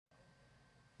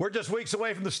We're just weeks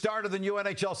away from the start of the new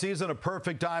NHL season, a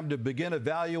perfect time to begin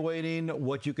evaluating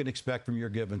what you can expect from your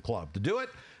given club. To do it,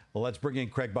 well, let's bring in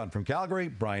Craig Bunn from Calgary,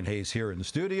 Bryan Hayes here in the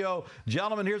studio.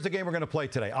 Gentlemen, here's the game we're going to play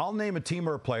today. I'll name a team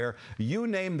or a player. You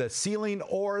name the ceiling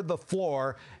or the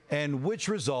floor, and which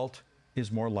result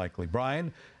is more likely.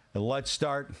 Bryan, let's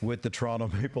start with the Toronto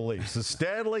Maple Leafs. The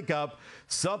Stanley Cup,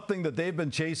 something that they've been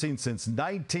chasing since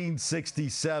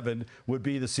 1967, would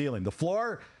be the ceiling. The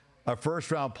floor, a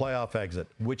first-round playoff exit.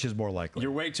 Which is more likely?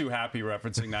 You're way too happy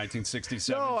referencing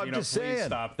 1967. No, I'm just saying. Please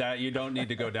stop that. You don't need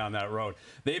to go down that road.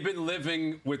 They've been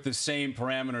living with the same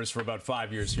parameters for about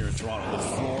 5 years here in Toronto. The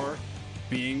floor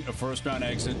being a first-round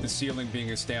exit, the ceiling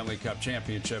being a Stanley Cup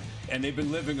championship, and they've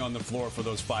been living on the floor for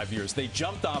those 5 years. They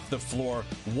jumped off the floor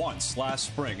once last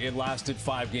spring. It lasted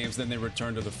 5 games, then they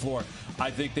returned to the floor.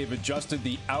 I think they've adjusted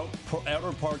the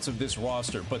outer parts of this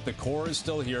roster, but the core is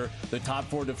still here. The top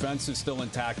 4 defense is still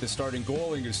intact. The starting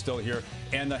goalie is still here,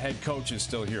 and the head coach is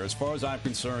still here. As far as I'm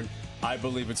concerned, I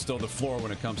believe it's still the floor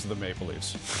when it comes to the Maple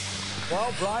Leafs.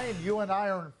 Well, Bryan, you and I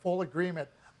are in full agreement.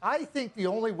 I think the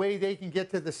only way they can get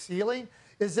to the ceiling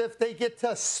is if they get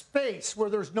to space where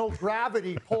there's no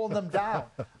gravity pulling them down.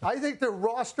 I think their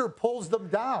roster pulls them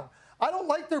down. I don't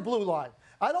like their blue line.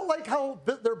 I don't like how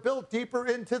they're built deeper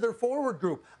into their forward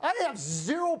group. I have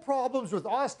zero problems with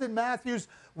Auston Matthews,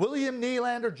 William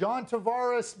Nylander, John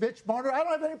Tavares, Mitch Marner. I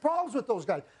don't have any problems with those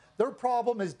guys. Their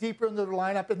problem is deeper into their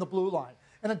lineup in the blue line.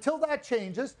 And until that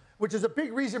changes, which is a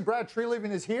big reason Brad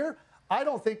Treliving is here, I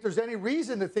don't think there's any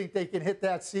reason to think they can hit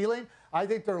that ceiling. I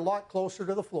think they're a lot closer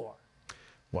to the floor.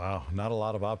 Wow, not a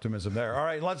lot of optimism there. All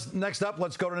right, next up,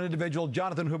 let's go to an individual,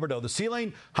 Jonathan Huberdeau. The ceiling,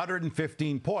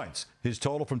 115 points, his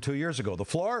total from 2 years ago. The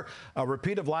floor, a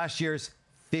repeat of last year's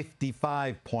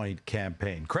 55-point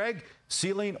campaign. Craig,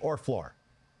 ceiling or floor?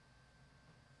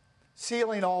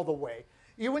 Ceiling all the way.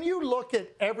 When you look at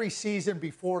every season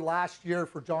before last year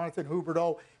for Jonathan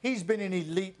Huberdeau, he's been an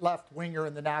elite left winger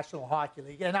in the National Hockey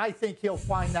League, and I think he'll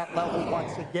find that level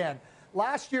once again.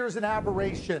 Last year is an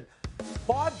aberration.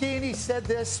 Bob Gainey said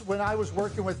this when I was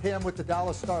working with him with the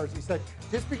Dallas Stars. He said,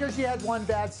 just because you had one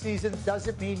bad season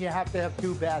doesn't mean you have to have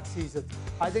 2 bad seasons.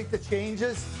 I think the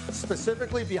changes,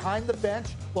 specifically behind the bench,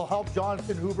 will help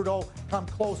Jonathan Huberdeau come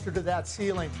closer to that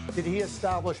ceiling that he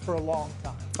established for a long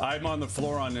time. I'm on the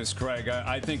floor on this, Craig.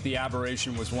 I think the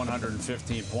aberration was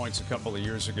 115 points a couple of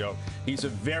years ago. He's a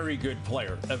very good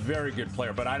player,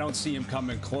 but I don't see him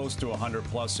coming close to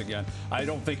 100-plus again. I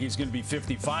don't think he's going to be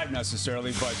 55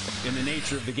 necessarily, but in the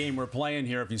nature of the game we're playing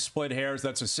here, if you split hairs,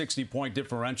 that's a 60-point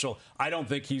differential. I don't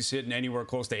think he's hitting anywhere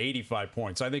close to 85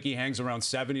 points. I think he hangs around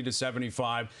 70 to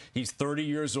 75. He's 30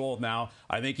 years old now.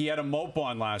 I think he had a mope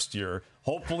on last year.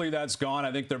 Hopefully that's gone.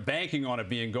 I think they're banking on it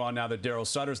being gone now that Daryl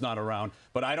Sutter's not around.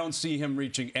 But I don't see him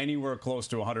reaching anywhere close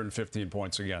to 115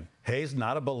 points again. Hayes,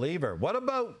 not a believer. What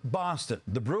about Boston?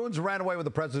 The Bruins ran away with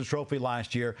the President's Trophy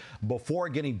last year before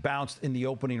getting bounced in the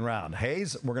opening round.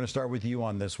 Hayes, we're going to start with you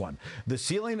on this one. The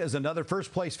ceiling is another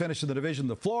first-place finish in the division.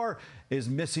 The floor is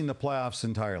missing the playoffs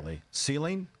entirely.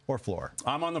 Ceiling or floor?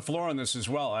 I'm on the floor on this as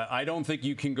well. I don't think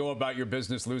you can go about your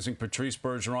business losing Patrice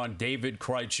Bergeron, David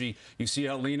Krejci. You see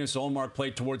how Linus Ullmark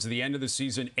played towards the end of the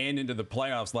season and into the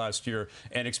playoffs last year,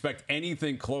 and expect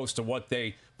anything close to what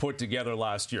they put together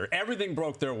last year. Everything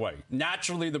broke their way.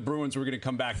 Naturally, the Bruins were going to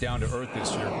come back down to earth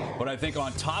this year. But I think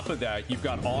on top of that, you've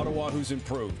got Ottawa, who's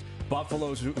improved.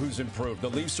 Buffalo's who's improved. The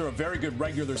Leafs are a very good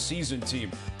regular season team.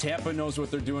 Tampa knows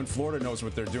what they're doing. Florida knows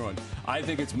what they're doing. I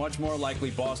think it's much more likely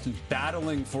Boston's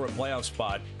battling for a playoff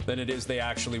spot than it is they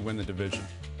actually win the division.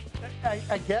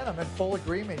 Again, I'm in full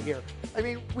agreement here. I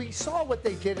mean, we saw what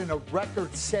they did in a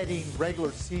record-setting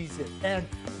regular season, and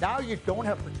now you don't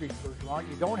have Patrice Bergeron,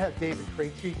 you don't have David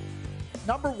Krejci.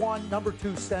 Number 1, number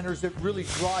 2 centers that really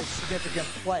drive significant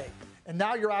play. And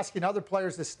now you're asking other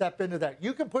players to step into that.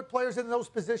 You can put players in those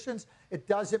positions. It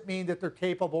doesn't mean that they're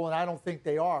capable, and I don't think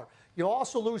they are. You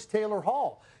also lose Taylor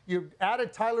Hall. You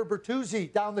added Tyler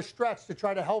Bertuzzi down the stretch to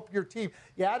try to help your team.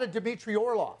 You added Dmitry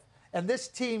Orlov. And this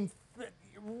team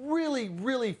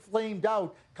really flamed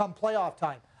out come playoff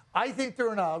time. I think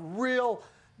they're in a real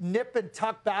nip and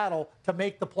tuck battle to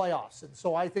make the playoffs. And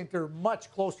so I think they're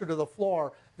much closer to the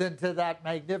floor than to that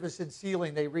magnificent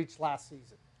ceiling they reached last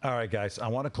season. All right, guys, I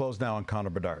want to close now on Connor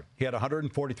Bedard. He had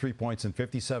 143 points in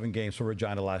 57 games for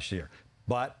Regina last year.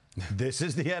 But this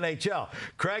is the NHL.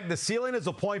 Craig, the ceiling is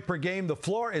a point per game. The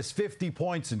floor is 50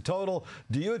 points in total.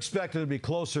 Do you expect it to be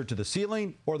closer to the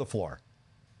ceiling or the floor?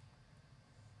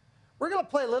 We're going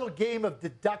to play a little game of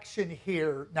deduction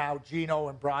here now, Gino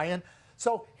and Bryan.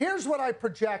 So here's what I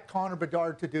project Connor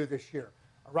Bedard to do this year.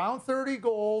 Around 30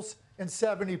 goals and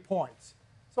 70 points.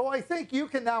 So I think you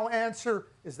can now answer,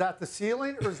 is that the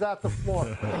ceiling or is that the floor?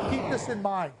 And keep this in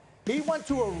mind. He went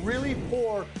to a really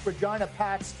poor Regina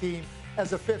Pats team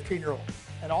as a 15-year-old.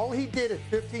 And all he did at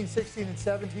 15, 16, and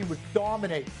 17 was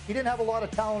dominate. He didn't have a lot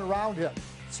of talent around him.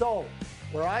 So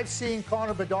where I've seen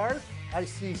Connor Bedard, I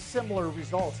see similar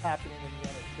results happening in the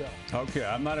NHL. Okay,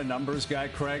 I'm not a numbers guy,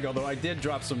 Craig, although I did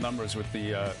drop some numbers with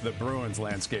the Bruins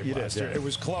landscape last year. It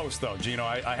was close, though, Gino.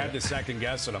 I had to second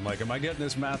guess it. I'm like, am I getting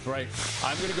this math right?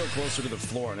 I'm going to go closer to the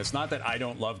floor, and it's not that I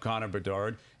don't love Connor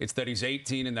Bedard. It's that he's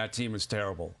 18 and that team is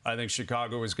terrible. I think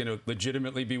Chicago is going to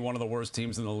legitimately be one of the worst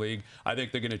teams in the league. I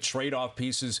think they're going to trade off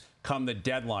pieces come the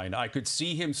deadline. I could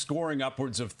see him scoring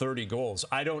upwards of 30 goals.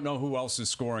 I don't know who else is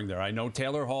scoring there. I know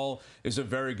Taylor Hall is a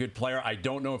very good player. I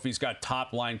don't know if he's got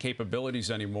top-line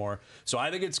capabilities anymore. So I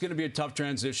think it's going to be a tough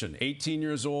transition. 18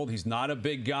 years old. He's not a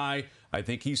big guy. I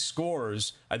think he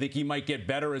scores. I think he might get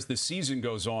better as the season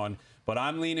goes on. But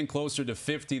I'm leaning closer to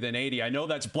 50 than 80. I know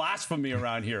that's blasphemy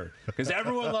around here because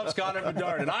everyone loves Connor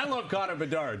Bedard, and I love Connor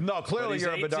Bedard. No, clearly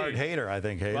you're 18. A Bedard hater, I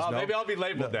think, Hayes. Well, maybe I'll be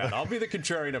labeled that. I'll be the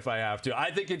contrarian if I have to. I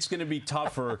think it's going to be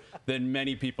tougher than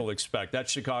many people expect. That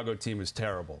Chicago team is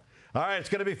terrible. All right, it's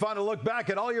going to be fun to look back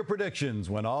at all your predictions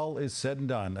when all is said and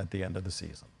done at the end of the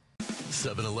season.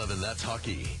 7-Eleven That's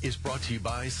Hockey is brought to you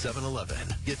by 7-Eleven.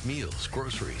 Get meals,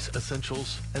 groceries,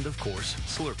 essentials, and of course,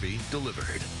 Slurpee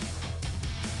delivered.